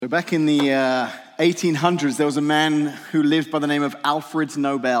So back in the 1800s, there was a man who lived by the name of Alfred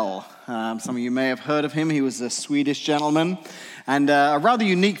Nobel. Some of you may have heard of him. He was a Swedish gentleman. And a rather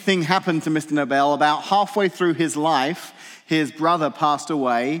unique thing happened to Mr. Nobel. About halfway through his life, his brother passed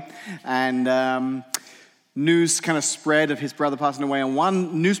away. And news kind of spread of his brother passing away. And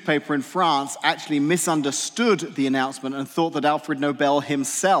one newspaper in France actually misunderstood the announcement and thought that Alfred Nobel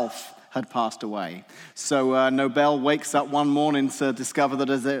himself had passed away. So Nobel wakes up one morning to discover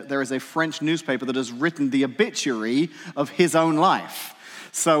that there is a French newspaper that has written the obituary of his own life.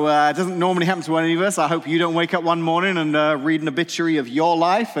 So it doesn't normally happen to any of us. I hope you don't wake up one morning and read an obituary of your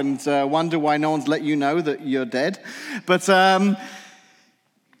life and wonder why no one's let you know that you're dead. But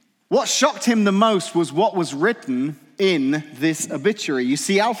what shocked him the most was what was written in this obituary. You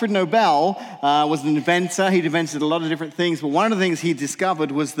see, Alfred Nobel was an inventor. He'd invented a lot of different things, but one of the things he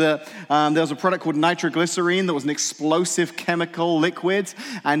discovered was that there was a product called nitroglycerine that was an explosive chemical liquid,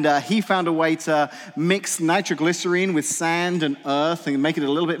 and he found a way to mix nitroglycerine with sand and earth and make it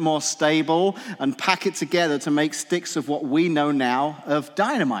a little bit more stable and pack it together to make sticks of what we know now of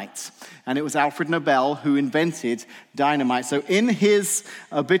dynamite. And it was Alfred Nobel who invented dynamite. So in his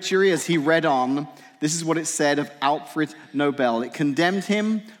obituary, as he read on, this is what it said of Alfred Nobel. It condemned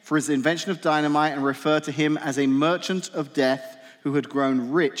him for his invention of dynamite and referred to him as a merchant of death who had grown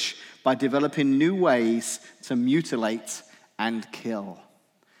rich by developing new ways to mutilate and kill.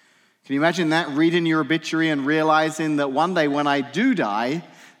 Can you imagine that, reading your obituary and realizing that one day when I do die,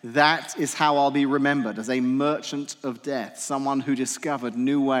 that is how I'll be remembered, as a merchant of death, someone who discovered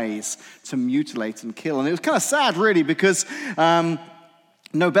new ways to mutilate and kill. And it was kind of sad, really, because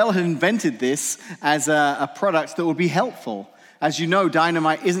Nobel had invented this as a product that would be helpful. As you know,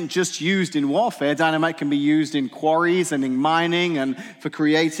 dynamite isn't just used in warfare. Dynamite can be used in quarries and in mining and for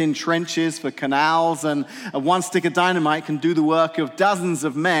creating trenches, for canals. And one stick of dynamite can do the work of dozens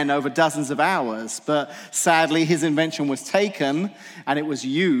of men over dozens of hours. But sadly, his invention was taken and it was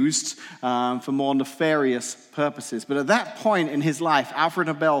used for more nefarious purposes. But at that point in his life, Alfred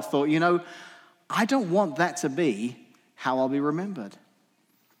Nobel thought, I don't want that to be how I'll be remembered.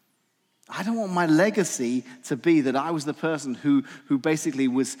 I don't want my legacy to be that I was the person who basically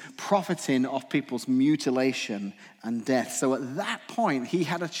was profiting off people's mutilation and death. So at that point, he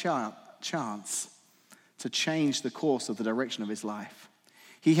had a chance to change the course of the direction of his life.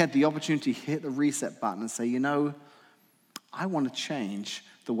 He had the opportunity to hit the reset button and say, I want to change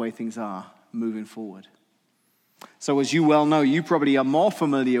the way things are moving forward. So as you well know, you probably are more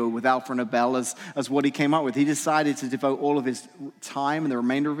familiar with Alfred Nobel as what he came up with. He decided to devote all of his time and the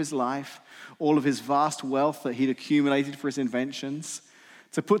remainder of his life, all of his vast wealth that he'd accumulated for his inventions,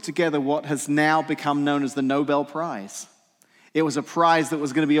 to put together what has now become known as the Nobel Prize. It was a prize that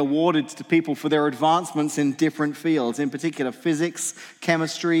was going to be awarded to people for their advancements in different fields, in particular physics,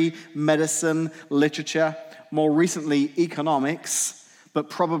 chemistry, medicine, literature, more recently economics, but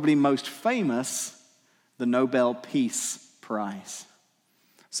probably most famous, the Nobel Peace Prize.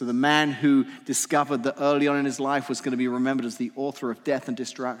 So the man who discovered that early on in his life was going to be remembered as the author of death and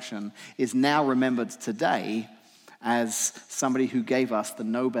destruction is now remembered today as somebody who gave us the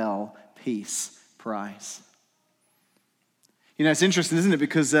Nobel Peace Prize. It's interesting, isn't it?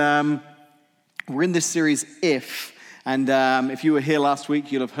 Because we're in this series, If. And if you were here last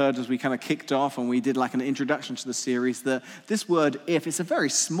week, you'll have heard as we kind of kicked off and we did like an introduction to the series that this word if, it's a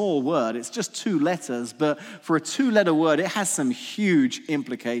very small word. It's just 2 letters, but for a 2-letter word, it has some huge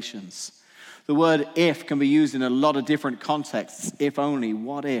implications. The word if can be used in a lot of different contexts. If only,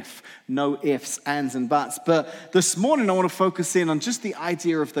 what if, no ifs, ands, and buts. But this morning I want to focus in on just the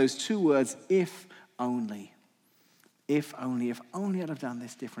idea of those 2 words, if only. If only I'd have done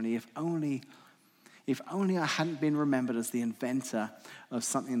this differently, if only I hadn't been remembered as the inventor of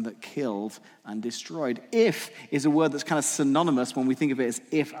something that killed and destroyed. If is a word that's kind of synonymous when we think of it as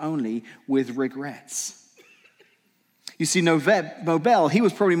if only with regrets. You see, Nobel, he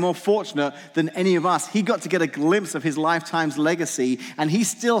was probably more fortunate than any of us. He got to get a glimpse of his lifetime's legacy, and he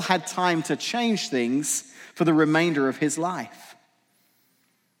still had time to change things for the remainder of his life.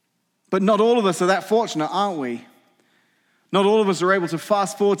 But not all of us are that fortunate, aren't we? Not all of us are able to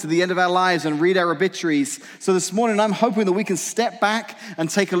fast forward to the end of our lives and read our obituaries. So this morning, I'm hoping that we can step back and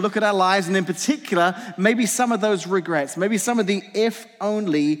take a look at our lives, and in particular, maybe some of those regrets, maybe some of the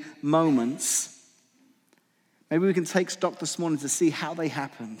if-only moments. Maybe we can take stock this morning to see how they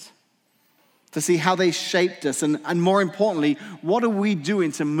happened, to see how they shaped us, and more importantly, what are we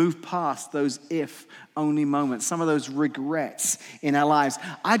doing to move past those if-only moments, some of those regrets in our lives.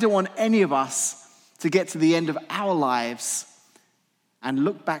 I don't want any of us to get to the end of our lives and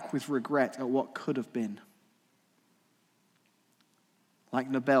look back with regret at what could have been. Like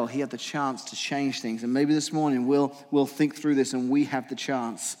Nobel, he had the chance to change things. And maybe this morning we'll think through this and we have the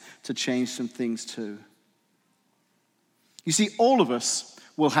chance to change some things too. You see, all of us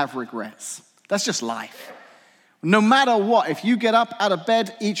will have regrets. That's just life. No matter what, if you get up out of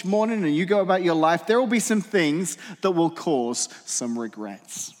bed each morning and you go about your life, there will be some things that will cause some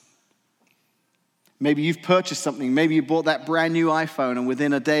regrets. Maybe you've purchased something. Maybe you bought that brand new iPhone and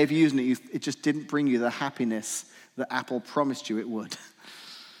within a day of using it, it just didn't bring you the happiness that Apple promised you it would.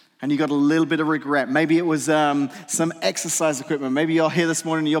 And you got a little bit of regret. Maybe it was some exercise equipment. Maybe you're here this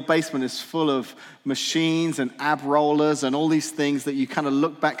morning and your basement is full of machines and ab rollers and all these things that you kind of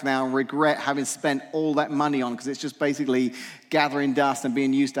look back now and regret having spent all that money on because it's just basically gathering dust and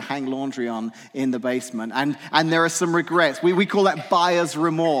being used to hang laundry on in the basement. And there are some regrets. We call that buyer's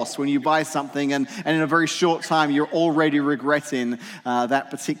remorse when you buy something and in a very short time you're already regretting that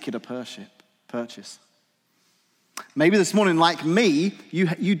particular purchase. Maybe this morning, like me,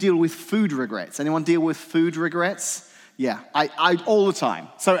 you deal with food regrets. Anyone deal with food regrets? Yeah, I all the time.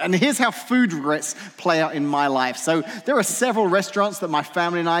 And here's how food regrets play out in my life. So there are several restaurants that my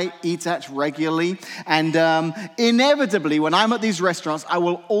family and I eat at regularly. And inevitably, when I'm at these restaurants, I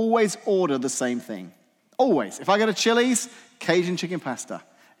will always order the same thing. Always. If I go to Chili's, Cajun chicken pasta.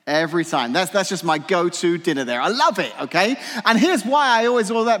 Every time. That's just my go-to dinner there. I love it, okay? And here's why I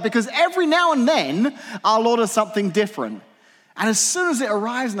always order that, because every now and then I'll order something different. And as soon as it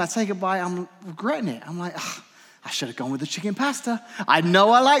arrives and I take a bite, I'm regretting it. I'm like, I should have gone with the chicken pasta. I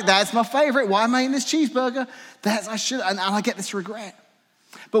know I like that. It's my favorite. Why am I eating this cheeseburger? And I get this regret.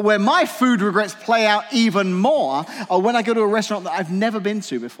 But where my food regrets play out even more are when I go to a restaurant that I've never been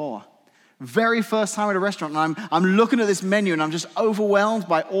to before. Very first time at a restaurant, and I'm looking at this menu, and I'm just overwhelmed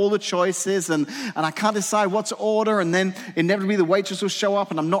by all the choices, and I can't decide what to order, and then inevitably the waitress will show up,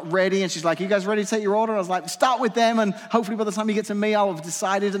 and I'm not ready, and she's like, you guys ready to take your order? And I was like, start with them, and hopefully by the time you get to me, I'll have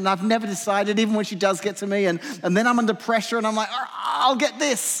decided, and I've never decided, even when she does get to me, and then I'm under pressure, and I'm like, I'll get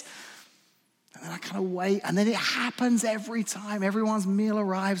this. And then I kind of wait, and then it happens every time. Everyone's meal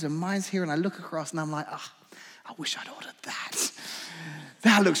arrives, and mine's here, and I look across, and I'm like, I wish I'd ordered that.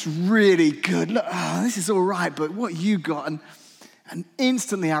 That looks really good. Look, this is all right, but what you got? And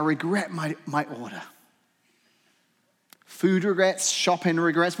instantly I regret my order. Food regrets, shopping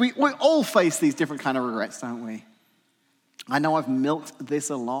regrets. We all face these different kind of regrets, don't we? I know I've milked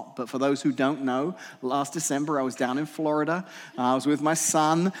this a lot, but for those who don't know, last December I was down in Florida. I was with my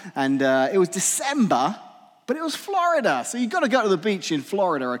son, and it was December, but it was Florida. So you've got to go to the beach in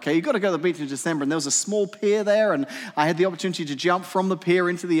Florida, okay? You've got to go to the beach in December. And there was a small pier there, and I had the opportunity to jump from the pier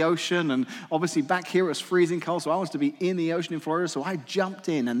into the ocean. And obviously back here it was freezing cold, so I wanted to be in the ocean in Florida. So I jumped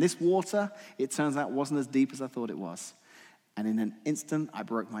in, and this water, it turns out, wasn't as deep as I thought it was. And in an instant, I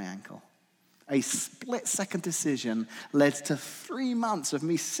broke my ankle. A split-second decision led to 3 months of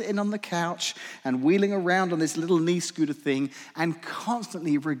me sitting on the couch and wheeling around on this little knee scooter thing and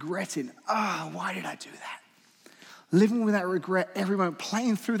constantly regretting, why did I do that? Living with that regret every moment,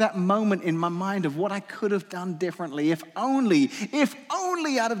 playing through that moment in my mind of what I could have done differently. If only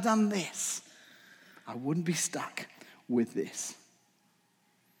I'd have done this, I wouldn't be stuck with this.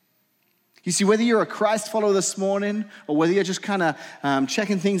 You see, whether you're a Christ follower this morning or whether you're just kind of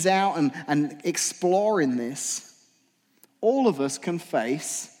checking things out and exploring this, all of us can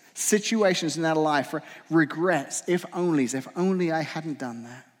face situations in our life, regrets, if only I hadn't done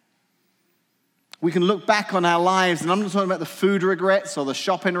that. We can look back on our lives, and I'm not talking about the food regrets or the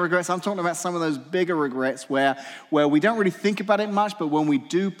shopping regrets. I'm talking about some of those bigger regrets where we don't really think about it much, but when we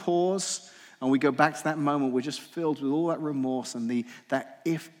do pause and we go back to that moment, we're just filled with all that remorse and that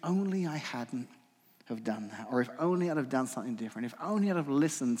if only I hadn't have done that, or if only I'd have done something different, if only I'd have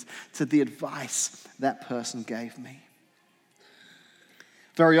listened to the advice that person gave me.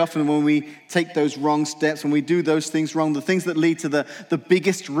 Very often when we take those wrong steps, when we do those things wrong, the things that lead to the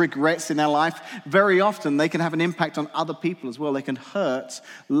biggest regrets in our life, very often they can have an impact on other people as well. They can hurt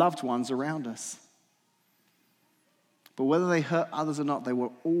loved ones around us. But whether they hurt others or not, they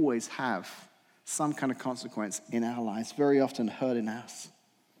will always have some kind of consequence in our lives, very often hurting us.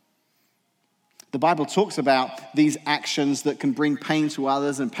 The Bible talks about these actions that can bring pain to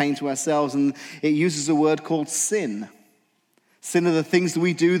others and pain to ourselves, and it uses a word called sin. Sin are the things that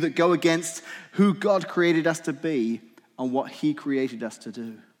we do that go against who God created us to be and what he created us to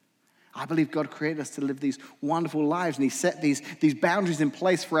do. I believe God created us to live these wonderful lives, and he set these boundaries in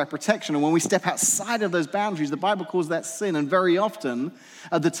place for our protection. And when we step outside of those boundaries, the Bible calls that sin. And very often,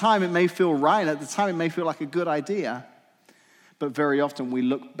 at the time it may feel right, at the time it may feel like a good idea, but very often we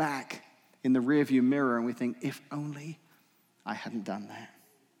look back in the rearview mirror and we think, if only I hadn't done that.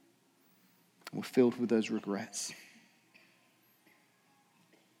 We're filled with those regrets.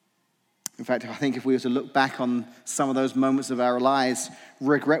 In fact, I think if we were to look back on some of those moments of our lives,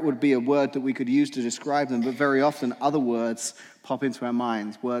 regret would be a word that we could use to describe them, but very often other words pop into our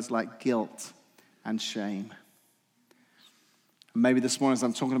minds, words like guilt and shame. And maybe this morning as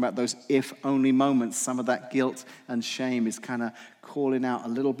I'm talking about those if-only moments, some of that guilt and shame is kind of calling out a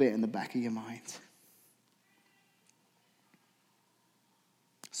little bit in the back of your mind.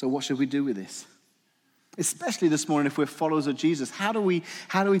 So what should we do with this? Especially this morning if we're followers of Jesus. How do we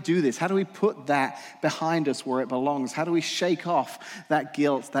do this? How do we put that behind us where it belongs? How do we shake off that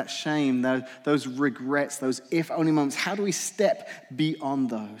guilt, that shame, those regrets, those if-only moments? How do we step beyond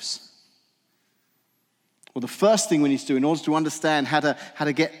those? Well, the first thing we need to do in order to understand how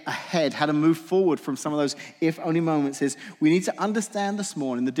to get ahead, how to move forward from some of those if-only moments is we need to understand this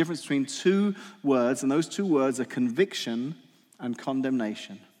morning the difference between two words, and those two words are conviction and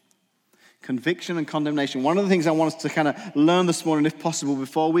condemnation. Conviction and condemnation. One of the things I want us to kind of learn this morning, if possible,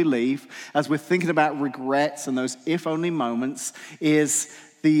 before we leave, as we're thinking about regrets and those if-only moments, is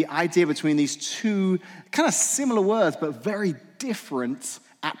the idea between these two kind of similar words, but very different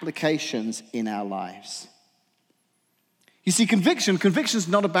applications in our lives. You see, conviction is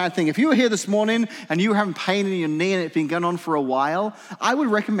not a bad thing. If you were here this morning and you were having pain in your knee and it's been going on for a while, I would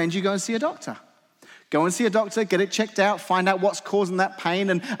recommend you go and see a doctor. Go and see a doctor, get it checked out, find out what's causing that pain,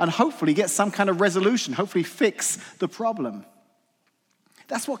 and hopefully get some kind of resolution, hopefully fix the problem.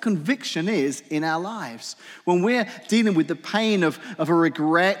 That's what conviction is in our lives. When we're dealing with the pain of a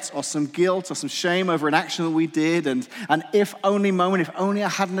regret or some guilt or some shame over an action that we did, and an if-only moment, if only I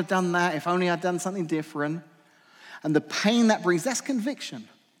hadn't have done that, if only I'd done something different, and the pain that brings, that's conviction.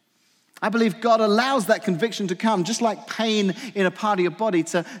 I believe God allows that conviction to come, just like pain in a part of your body,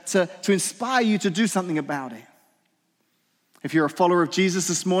 to inspire you to do something about it. If you're a follower of Jesus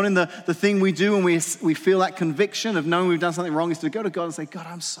this morning, the thing we do when we feel that conviction of knowing we've done something wrong is to go to God and say, God,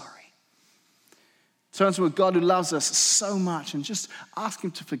 I'm sorry. Turn to a God who loves us so much and just ask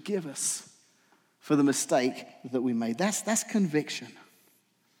him to forgive us for the mistake that we made. That's conviction.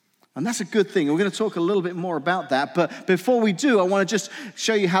 And that's a good thing. We're going to talk a little bit more about that. But before we do, I want to just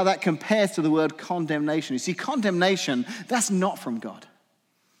show you how that compares to the word condemnation. You see, condemnation, that's not from God.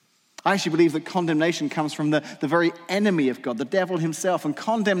 I actually believe that condemnation comes from the very enemy of God, the devil himself. And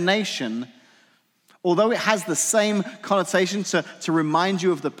condemnation, although it has the same connotation to remind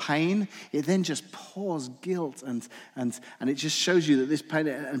you of the pain, it then just pours guilt and it just shows you that this pain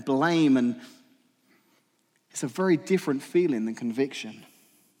and blame, and it's a very different feeling than conviction.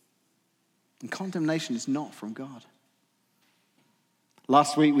 And condemnation is not from God.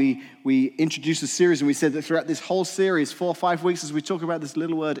 Last week we introduced a series and we said that throughout this whole series, 4 or 5 weeks, as we talk about this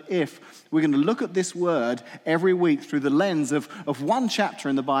little word if, we're going to look at this word every week through the lens of one chapter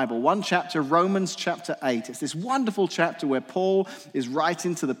in the Bible, one chapter, Romans chapter 8. It's this wonderful chapter where Paul is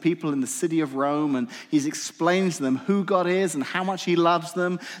writing to the people in the city of Rome, and he's explaining to them who God is and how much he loves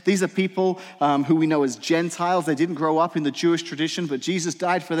them. These are people who we know as Gentiles. They didn't grow up in the Jewish tradition, but Jesus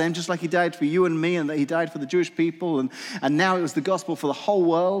died for them just like he died for you and me, and that he died for the Jewish people, and now it was the gospel for the whole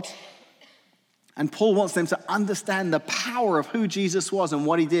world. And Paul wants them to understand the power of who Jesus was and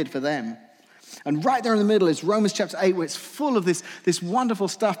what he did for them. And right there in the middle is Romans chapter 8, where it's full of this wonderful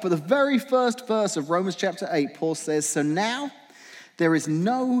stuff. But the very first verse of Romans chapter 8, Paul says, "So now there is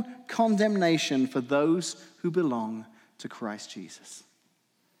no condemnation for those who belong to Christ Jesus."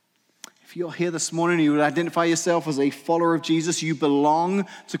 If you're here this morning and you would identify yourself as a follower of Jesus, you belong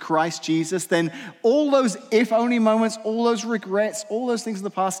to Christ Jesus, then all those if-only moments, all those regrets, all those things in the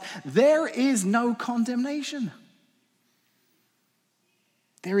past, there is no condemnation.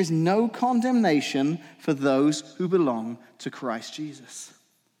 There is no condemnation for those who belong to Christ Jesus.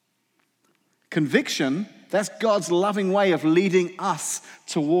 Conviction, that's God's loving way of leading us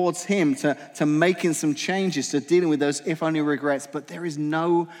towards him, to making some changes, to dealing with those if-only regrets. But there is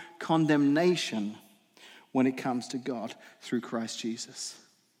no condemnation when it comes to God through Christ Jesus.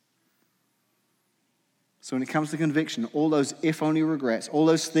 So when it comes to conviction, all those if-only regrets, all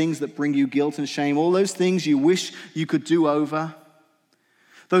those things that bring you guilt and shame, all those things you wish you could do over,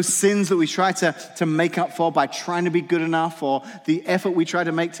 those sins that we try to make up for by trying to be good enough, or the effort we try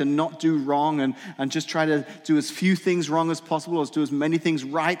to make to not do wrong and just try to do as few things wrong as possible, or do as many things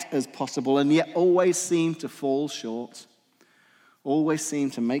right as possible, and yet always seem to fall short, always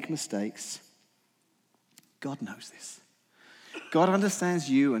seem to make mistakes. God knows this. God understands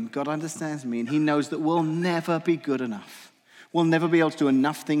you and God understands me, and he knows that we'll never be good enough. We'll never be able to do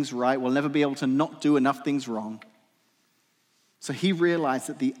enough things right. We'll never be able to not do enough things wrong. So he realized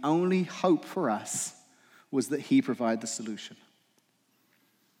that the only hope for us was that he provided the solution.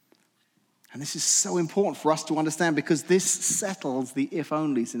 And this is so important for us to understand because this settles the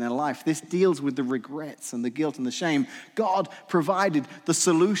if-onlys in our life. This deals with the regrets and the guilt and the shame. God provided the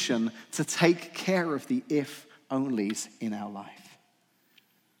solution to take care of the if-onlys in our life.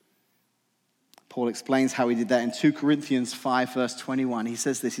 Paul explains how he did that in 2 Corinthians 5, verse 21. He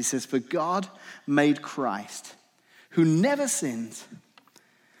says this, he says, "For God made Christ, who never sinned,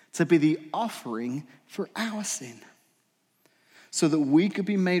 to be the offering for our sin, so that we could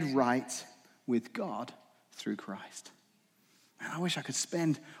be made right with God through Christ." Man, I wish I could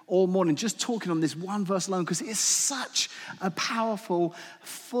spend all morning just talking on this one verse alone because it is such a powerful,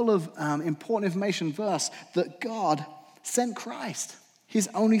 full of important information verse that God sent Christ, his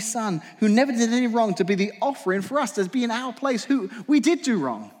only son, who never did any wrong, to be the offering for us, to be in our place, who we did do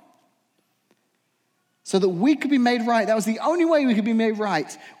wrong, so that we could be made right. That was the only way we could be made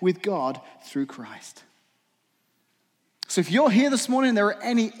right with God through Christ. So if you're here this morning and there are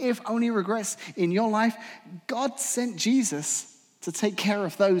any if-only regrets in your life, God sent Jesus to take care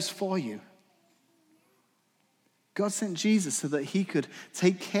of those for you. God sent Jesus so that he could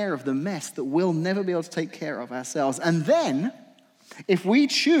take care of the mess that we'll never be able to take care of ourselves. And then, if we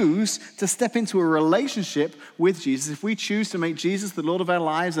choose to step into a relationship with Jesus, if we choose to make Jesus the Lord of our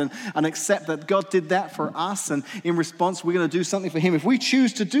lives and accept that God did that for us, and in response we're going to do something for him, if we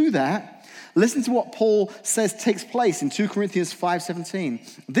choose to do that, listen to what Paul says takes place in 2 Corinthians 5:17.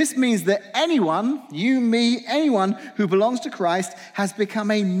 This means that anyone, you, me, anyone who belongs to Christ has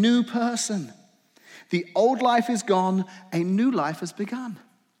become a new person. The old life is gone, a new life has begun.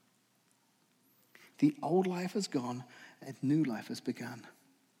 The old life has gone, a new life has begun.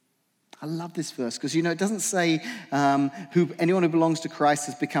 I love this verse because, it doesn't say anyone who belongs to Christ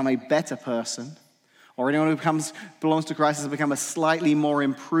has become a better person, or anyone who belongs to Christ has become a slightly more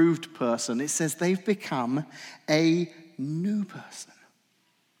improved person. It says they've become a new person.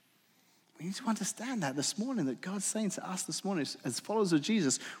 We need to understand that this morning, that God's saying to us this morning, as followers of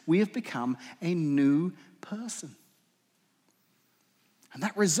Jesus, we have become a new person. And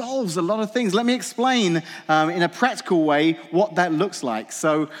that resolves a lot of things. Let me explain in a practical way what that looks like.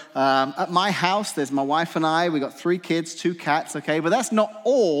 So at my house, there's my wife and I. We've got 3 kids, 2 cats, okay? But that's not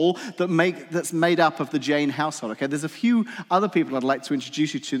all that's made up of the Jane household, okay? There's a few other people I'd like to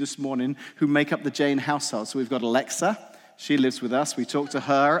introduce you to this morning who make up the Jane household. So we've got Alexa. She lives with us. We talk to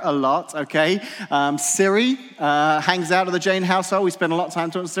her a lot, okay? Siri hangs out at the Jane household. We spend a lot of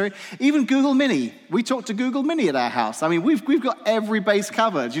time talking to Siri. Even Google Mini. We talk to Google Mini at our house. I mean, we've got every base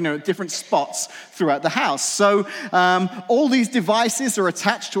covered, at different spots throughout the house. So all these devices are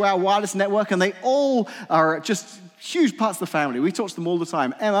attached to our wireless network, and they all are just huge parts of the family. We talk to them all the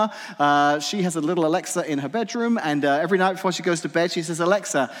time. Emma, she has a little Alexa in her bedroom, and every night before she goes to bed, she says,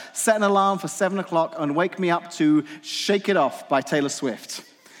 "Alexa, set an alarm for 7 o'clock and wake me up to Shake It Off by Taylor Swift."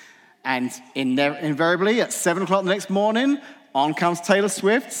 And invariably at 7 o'clock the next morning, on comes Taylor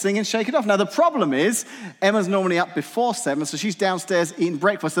Swift singing Shake It Off. Now the problem is, Emma's normally up before 7, so she's downstairs eating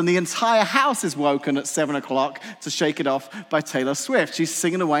breakfast, and the entire house is woken at 7 o'clock to Shake It Off by Taylor Swift. She's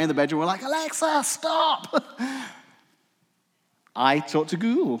singing away in the bedroom. We're like, "Alexa, stop!" I talk to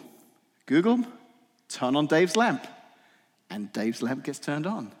Google. Google, turn on Dave's lamp. And Dave's lamp gets turned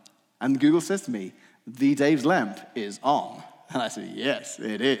on. And Google says to me, "The Dave's lamp is on." And I say, "Yes,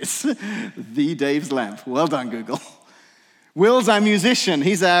 it is." The Dave's lamp. Well done, Google. Will's our musician.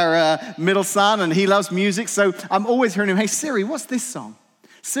 He's our middle son, and he loves music. So I'm always hearing him, "Hey, Siri, what's this song?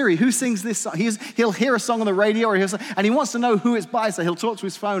 Siri, who sings this song?" He'll hear a song on the radio, and he wants to know who it's by. So he'll talk to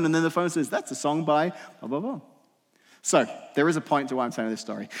his phone, and then the phone says, "That's a song by blah, blah, blah." So, there is a point to why I'm telling this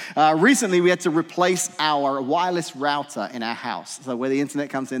story. Recently, we had to replace our wireless router in our house. So, where the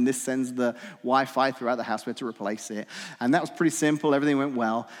internet comes in, this sends the Wi-Fi throughout the house. We had to replace it. And that was pretty simple. Everything went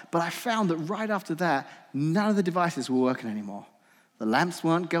well. But I found that right after that, none of the devices were working anymore. The lamps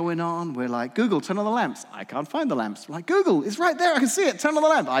weren't going on. We're like, "Google, turn on the lamps." I can't find the lamps. We're like, "Google, it's right there. I can see it. Turn on the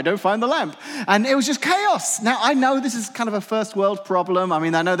lamp." I don't find the lamp. And it was just chaos. Now, I know this is kind of a first world problem. I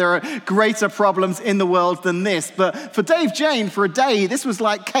mean, I know there are greater problems in the world than this. But for Dave Jane, for a day, this was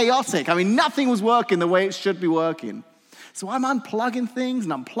like chaotic. I mean, nothing was working the way it should be working. So I'm unplugging things,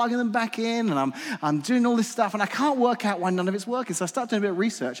 and I'm plugging them back in, and I'm doing all this stuff, and I can't work out why none of it's working. So I start doing a bit of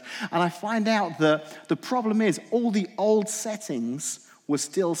research, and I find out that the problem is all the old settings were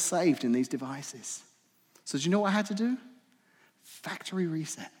still saved in these devices. So do you know what I had to do? Factory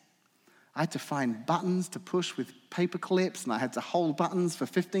reset. I had to find buttons to push with paper clips, and I had to hold buttons for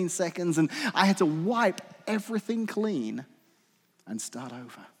 15 seconds, and I had to wipe everything clean and start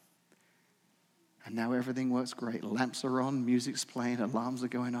over. And now everything works great. Lamps are on, music's playing, alarms are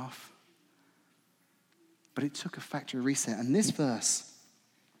going off. But it took a factory reset. And this verse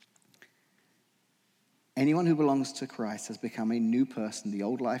Anyone who belongs to Christ has become a new person. The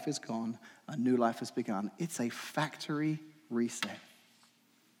old life is gone. A new life has begun. It's a factory reset.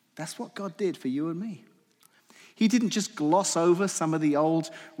 That's what God did for you and me. He didn't just gloss over some of the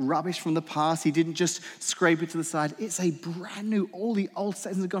old rubbish from the past. He didn't just scrape it to the side. It's a brand new, all the old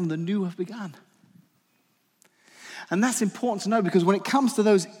seasons have gone, the new have begun. And that's important to know because when it comes to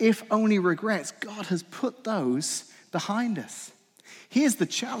those if-only regrets, God has put those behind us. Here's the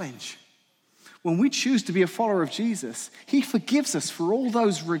challenge. When we choose to be a follower of Jesus, he forgives us for all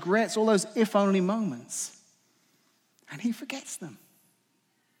those regrets, all those if-only moments. And he forgets them.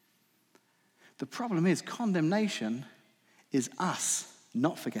 The problem is condemnation is us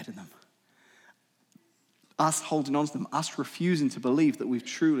not forgetting them. Us holding on to them, us refusing to believe that we've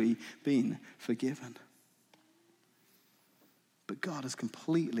truly been forgiven. But God has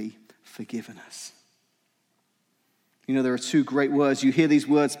completely forgiven us. You know, there are two great words. You hear these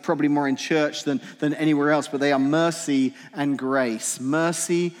words probably more in church than anywhere else, but they are mercy and grace.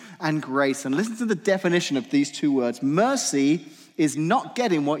 Mercy and grace. And listen to the definition of these two words. Mercy is not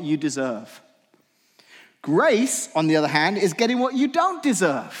getting what you deserve. Grace, on the other hand, is getting what you don't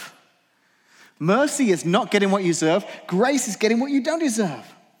deserve. Mercy is not getting what you deserve. Grace is getting what you don't deserve.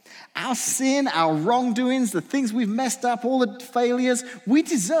 Our sin, our wrongdoings, the things we've messed up, all the failures, we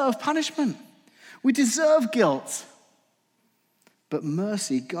deserve punishment. We deserve guilt. But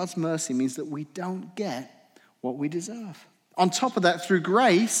mercy, God's mercy, means that we don't get what we deserve. On top of that, through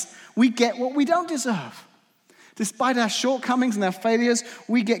grace, we get what we don't deserve. Despite our shortcomings and our failures,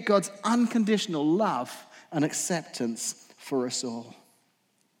 we get God's unconditional love and acceptance for us all.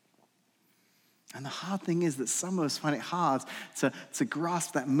 And the hard thing is that some of us find it hard to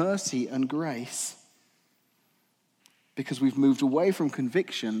grasp that mercy and grace because we've moved away from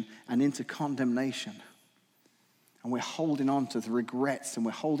conviction and into condemnation. And we're holding on to the regrets and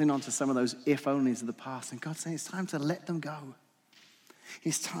we're holding on to some of those if-onlys of the past. And God's saying it's time to let them go.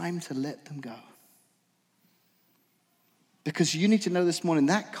 It's time to let them go. Because you need to know this morning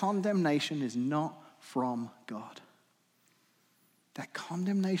that condemnation is not from God. That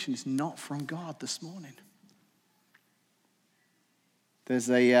condemnation is not from God this morning.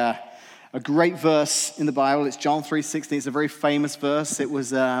 There's a great verse in the Bible. It's John 3:16. It's a very famous verse. It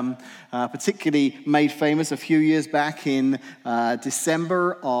was particularly made famous a few years back in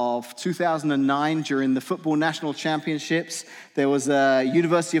December of 2009 during the Football National Championships. There was a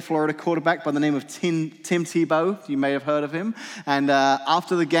University of Florida quarterback by the name of Tim Tebow. You may have heard of him. And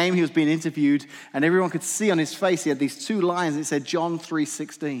after the game, he was being interviewed, and everyone could see on his face he had these two lines. It said John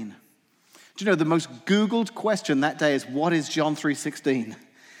 3:16. Do you know the most Googled question that day is, what is John 3:16?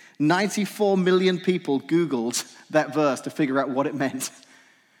 94 million people Googled that verse to figure out what it meant.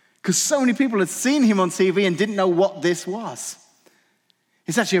 Because so many people had seen him on TV and didn't know what this was.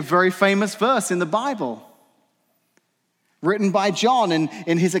 It's actually a very famous verse in the Bible. Written by John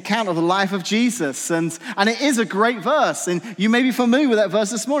in his account of the life of Jesus. And it is a great verse. And you may be familiar with that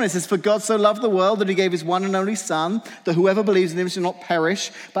verse this morning. It says, "For God so loved the world that he gave his one and only Son, that whoever believes in him shall not perish,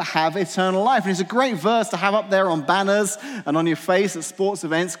 but have eternal life." And it's a great verse to have up there on banners and on your face at sports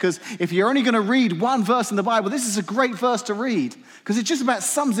events. Because if you're only going to read one verse in the Bible, this is a great verse to read. Because it just about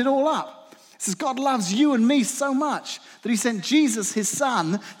sums it all up. It says, God loves you and me so much that he sent Jesus, his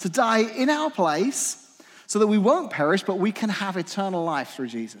Son, to die in our place, so that we won't perish, but we can have eternal life through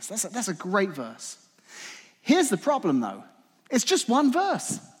Jesus. That's a great verse. Here's the problem, though. It's just one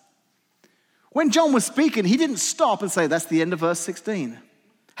verse. When John was speaking, he didn't stop and say, that's the end of verse 16.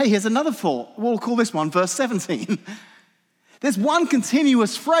 Hey, here's another thought. We'll call this one verse 17. There's one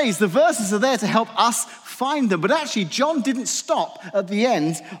continuous phrase. The verses are there to help us find them. But actually, John didn't stop at the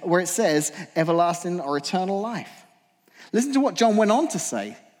end where it says everlasting or eternal life. Listen to what John went on to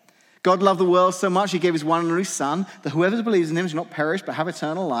say. God loved the world so much, he gave his one and only Son, that whoever believes in him shall not perish, but have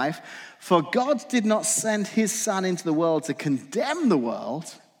eternal life. For God did not send his Son into the world to condemn the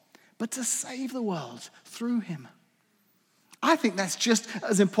world, but to save the world through him. I think that's just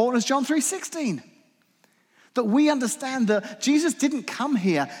as important as John 3:16. That we understand that Jesus didn't come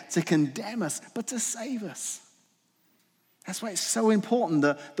here to condemn us, but to save us. That's why it's so important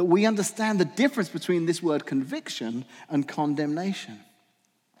that we understand the difference between this word conviction and condemnation.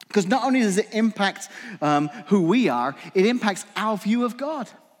 Because not only does it impact who we are, it impacts our view of God.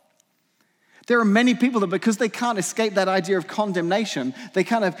 There are many people that because they can't escape that idea of condemnation,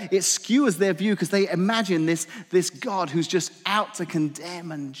 it skewers their view because they imagine this God who's just out to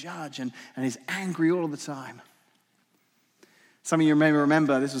condemn and judge and is angry all the time. Some of you may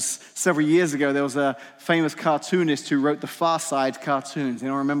remember, this was several years ago, there was a famous cartoonist who wrote the Far Side cartoons.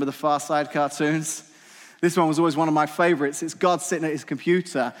 Anyone remember the Far Side cartoons? This one was always one of my favorites. It's God sitting at his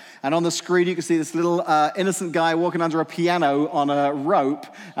computer, and on the screen you can see this little innocent guy walking under a piano on a rope,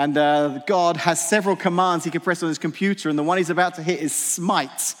 and God has several commands he can press on his computer, and the one he's about to hit is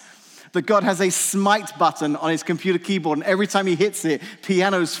smite. That God has a smite button on his computer keyboard, and every time he hits it,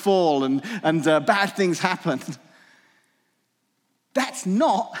 pianos fall and bad things happen. That's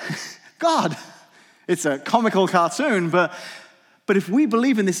not God. It's a comical cartoon, but if we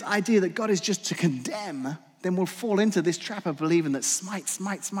believe in this idea that God is just to condemn, then we'll fall into this trap of believing that smite,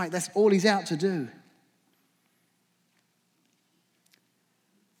 that's all he's out to do.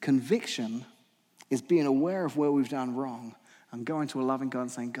 Conviction is being aware of where we've done wrong and going to a loving God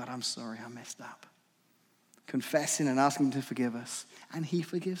and saying, God, I'm sorry, I messed up. Confessing and asking him to forgive us, and he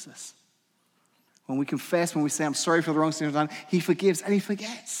forgives us. When we confess, when we say, I'm sorry for the wrong thing I've done, he forgives and he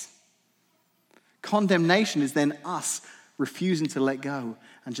forgets. Condemnation is then us refusing to let go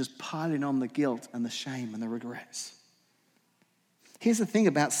and just piling on the guilt and the shame and the regrets. Here's the thing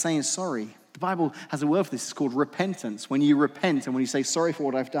about saying sorry. The Bible has a word for this. It's called repentance. When you repent and when you say sorry for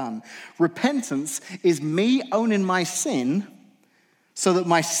what I've done. Repentance is me owning my sin so that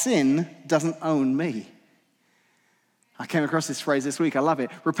my sin doesn't own me. I came across this phrase this week. I love it.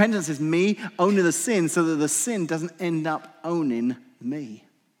 Repentance is me owning the sin so that the sin doesn't end up owning me.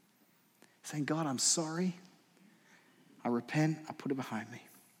 Saying, God, I'm sorry. I repent. I put it behind me.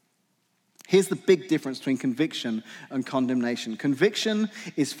 Here's the big difference between conviction and condemnation. Conviction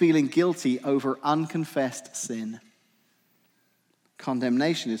is feeling guilty over unconfessed sin.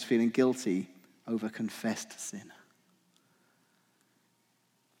 Condemnation is feeling guilty over confessed sin.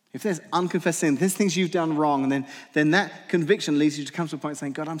 If there's unconfessed sin, there's things you've done wrong, and then that conviction leads you to come to a point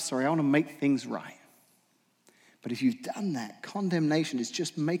saying, God, I'm sorry, I want to make things right. But if you've done that, condemnation is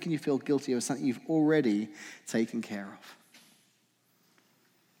just making you feel guilty over something you've already taken care of.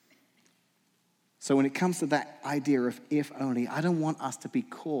 So when it comes to that idea of if only, I don't want us to be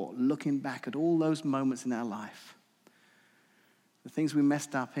caught looking back at all those moments in our life. The things we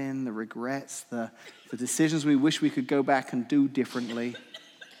messed up in, the regrets, the decisions we wish we could go back and do differently.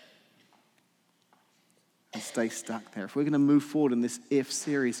 And stay stuck there. If we're going to move forward in this if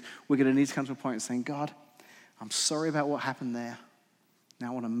series, we're going to need to come to a point of saying, God, I'm sorry about what happened there. Now I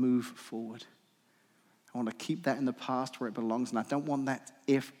want to move forward. I want to keep that in the past where it belongs, and I don't want that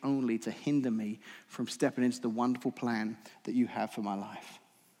if only to hinder me from stepping into the wonderful plan that you have for my life.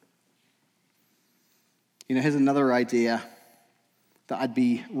 You know, here's another idea that I'd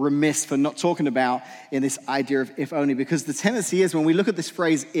be remiss for not talking about in this idea of if only, because the tendency is when we look at this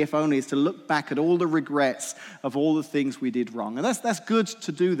phrase if only is to look back at all the regrets of all the things we did wrong. And that's good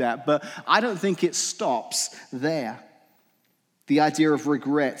to do that, but I don't think it stops there. The idea of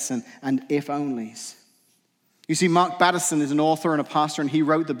regrets and if onlys. You see, Mark Batterson is an author and a pastor, and he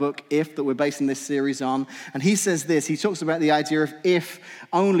wrote the book If that we're basing this series on. And he says this, he talks about the idea of if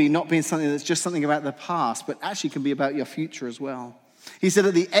only not being something that's just something about the past, but actually can be about your future as well. He said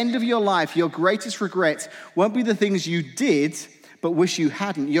at the end of your life, your greatest regret won't be the things you did, but wish you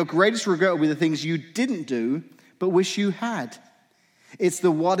hadn't. Your greatest regret will be the things you didn't do, but wish you had. It's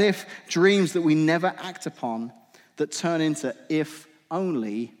the what if dreams that we never act upon that turn into if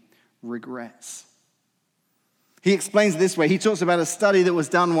only regrets. He explains it this way. He talks about a study that was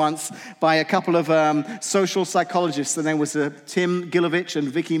done once by a couple of social psychologists. Their name was Tim Gilovich and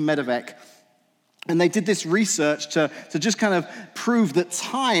Vicky Medovec. And they did this research to just kind of prove that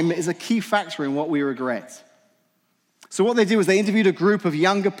time is a key factor in what we regret. So what they did was they interviewed a group of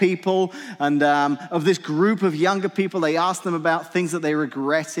younger people, and of this group of younger people, they asked them about things that they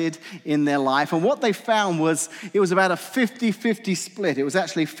regretted in their life. And what they found was it was about a 50-50 split. It was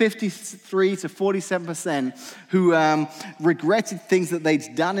actually 53 to 47% who regretted things that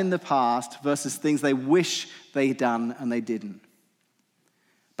they'd done in the past versus things they wish they'd done and they didn't.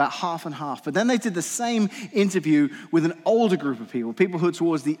 About half and half. But then they did the same interview with an older group of people who are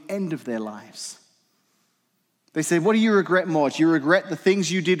towards the end of their lives. They said, what do you regret more? Do you regret the things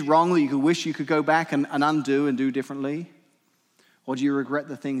you did wrong that you wish you could go back and undo and do differently? Or do you regret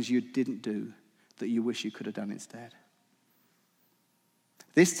the things you didn't do that you wish you could have done instead?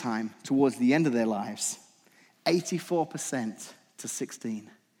 This time, towards the end of their lives, 84% to 16%.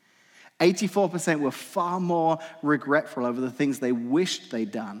 84% were far more regretful over the things they wished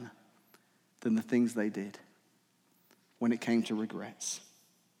they'd done than the things they did when it came to regrets.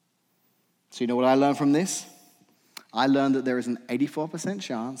 So you know what I learned from this? I learned that there is an 84%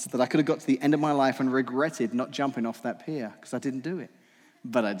 chance that I could have got to the end of my life and regretted not jumping off that pier because I didn't do it.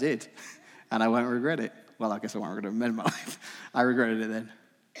 But I did, and I won't regret it. Well, I guess I won't regret it in my life. I regretted it then.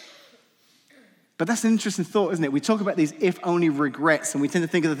 But that's an interesting thought, isn't it? We talk about these if-only regrets, and we tend to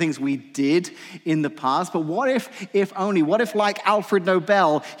think of the things we did in the past. But what if only? What if, like Alfred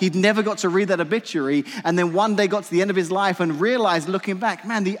Nobel, he'd never got to read that obituary, and then one day got to the end of his life and realized, looking back,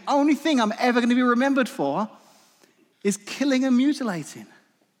 man, the only thing I'm ever going to be remembered for is killing and mutilating.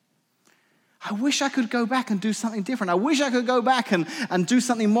 I wish I could go back and do something different. I wish I could go back and do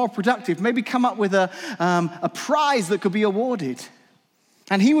something more productive, maybe come up with a prize that could be awarded.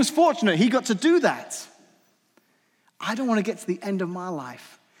 And he was fortunate. He got to do that. I don't want to get to the end of my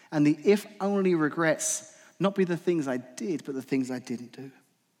life and the if-only regrets not be the things I did, but the things I didn't do.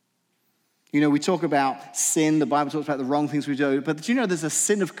 You know, we talk about sin. The Bible talks about the wrong things we do. But do you know there's a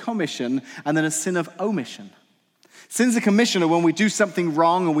sin of commission and then a sin of omission? Sin's of commission are when we do something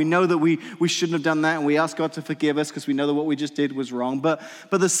wrong and we know that we shouldn't have done that and we ask God to forgive us because we know that what we just did was wrong. But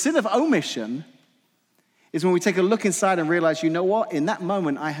the sin of omission is when we take a look inside and realize, you know what? In that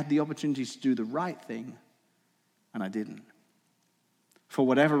moment, I had the opportunity to do the right thing, and I didn't. For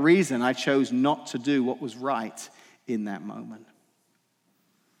whatever reason, I chose not to do what was right in that moment.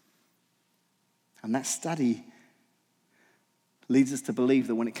 And that study leads us to believe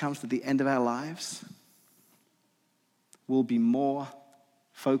that when it comes to the end of our lives, we'll be more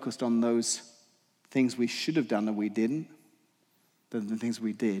focused on those things we should have done and we didn't than the things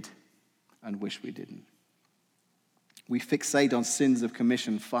we did and wish we didn't. We fixate on sins of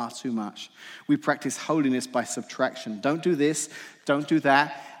commission far too much. We practice holiness by subtraction. Don't do this, don't do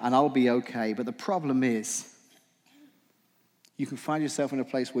that, and I'll be okay. But the problem is, you can find yourself in a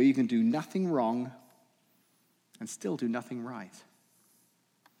place where you can do nothing wrong and still do nothing right.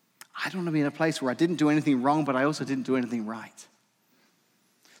 I don't want to be in a place where I didn't do anything wrong, but I also didn't do anything right.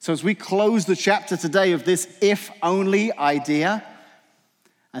 So as we close the chapter today of this if-only idea,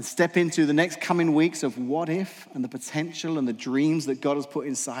 and step into the next coming weeks of what if and the potential and the dreams that God has put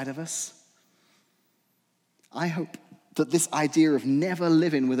inside of us, I hope that this idea of never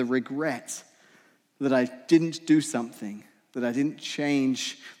living with a regret that I didn't do something, that I didn't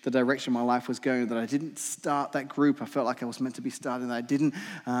change the direction my life was going, that I didn't start that group I felt like I was meant to be starting, that I didn't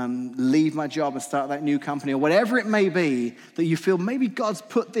leave my job and start that new company, or whatever it may be, that you feel maybe God's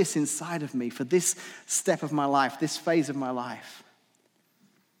put this inside of me for this step of my life, this phase of my life.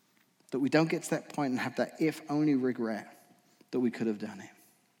 That we don't get to that point and have that if-only regret that we could have done it.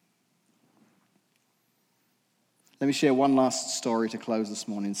 Let me share one last story to close this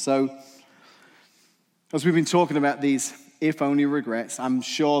morning. So, as we've been talking about these if-only regrets, I'm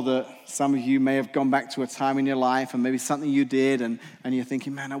sure that some of you may have gone back to a time in your life and maybe something you did and you're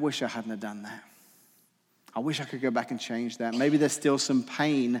thinking, man, I wish I hadn't have done that. I wish I could go back and change that. Maybe there's still some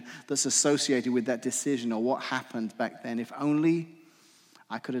pain that's associated with that decision or what happened back then. If only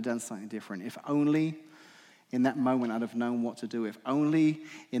I could have done something different. If only in that moment I'd have known what to do. If only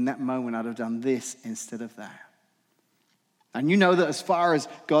in that moment I'd have done this instead of that. And you know that as far as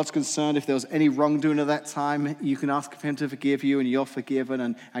God's concerned, if there was any wrongdoing at that time, you can ask him to forgive you and you're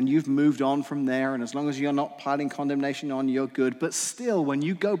forgiven and you've moved on from there. And as long as you're not piling condemnation on, you're good. But still, when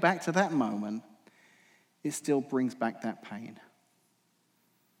you go back to that moment, it still brings back that pain.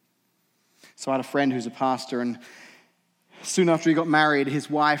 So I had a friend who's a pastor, and soon after he got married, his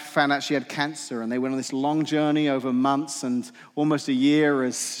wife found out she had cancer, and they went on this long journey over months and almost a year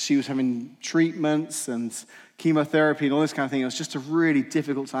as she was having treatments and chemotherapy and all this kind of thing. It was just a really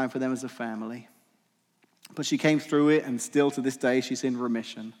difficult time for them as a family. But she came through it, and still to this day, she's in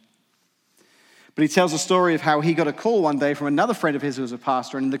remission. But he tells a story of how he got a call one day from another friend of his who was a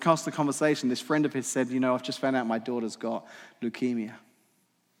pastor, and in the course of the conversation, this friend of his said, you know, I've just found out my daughter's got leukemia.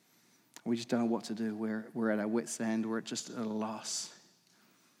 We just don't know what to do. We're at our wits' end. We're just at a loss.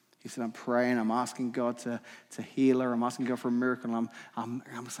 He said, I'm praying. I'm asking God to heal her. I'm asking God for a miracle.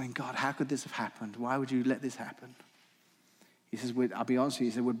 I'm saying, God, how could this have happened? Why would you let this happen? He says, I'll be honest with you.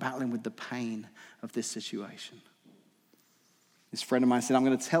 He said, we're battling with the pain of this situation. This friend of mine said, I'm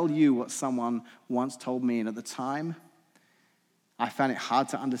going to tell you what someone once told me. And at the time, I found it hard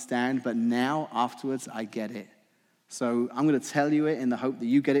to understand. But now, afterwards, I get it. So I'm going to tell you it in the hope that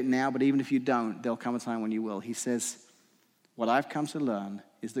you get it now, but even if you don't, there'll come a time when you will. He says, what I've come to learn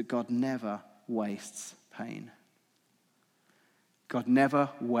is that God never wastes pain. God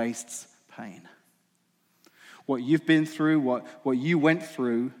never wastes pain. What you've been through, what you went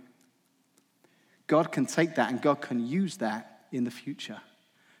through, God can take that and God can use that in the future.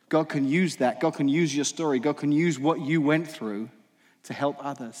 God can use that. God can use your story. God can use what you went through to help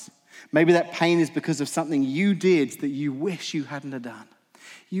others. Maybe that pain is because of something you did that you wish you hadn't have done.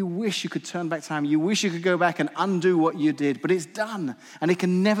 You wish you could turn back time. You wish you could go back and undo what you did, but it's done, and it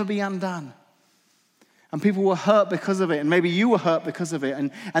can never be undone. And people were hurt because of it. And maybe you were hurt because of it.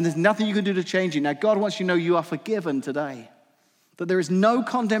 And there's nothing you can do to change it. Now, God wants you to know you are forgiven today. That there is no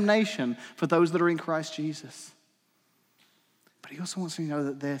condemnation for those that are in Christ Jesus. But he also wants you to know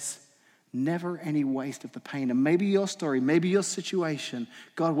that there's never any waste of the pain. And maybe your story, maybe your situation,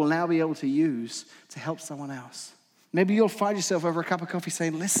 God will now be able to use to help someone else. Maybe you'll find yourself over a cup of coffee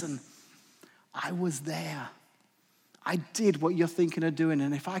saying, listen, I was there. I did what you're thinking of doing.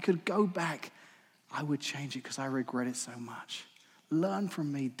 And if I could go back, I would change it because I regret it so much. Learn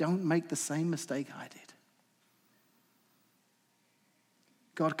from me. Don't make the same mistake I did.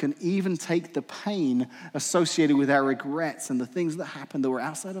 God can even take the pain associated with our regrets and the things that happen that were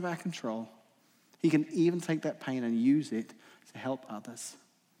outside of our control. He can even take that pain and use it to help others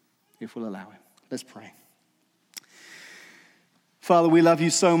if we'll allow him. Let's pray. Father, we love you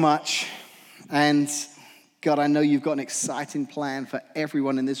so much. And God, I know you've got an exciting plan for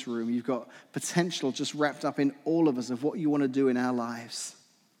everyone in this room. You've got potential just wrapped up in all of us of what you want to do in our lives.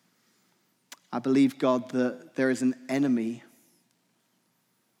 I believe, God, that there is an enemy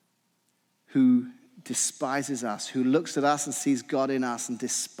who despises us, who looks at us and sees God in us and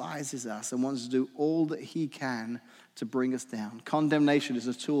despises us and wants to do all that he can to bring us down. Condemnation is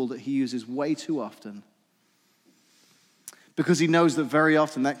a tool that he uses way too often because he knows that very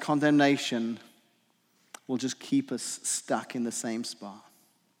often that condemnation will just keep us stuck in the same spot,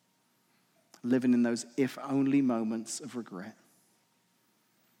 living in those if-only moments of regret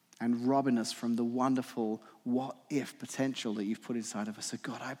and robbing us from the wonderful what-if potential that you've put inside of us. So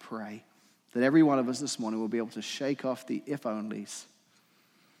God, I pray that every one of us this morning will be able to shake off the if-onlys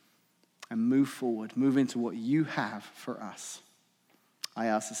and move forward, move into what you have for us. I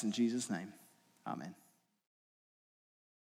ask this in Jesus' name. Amen.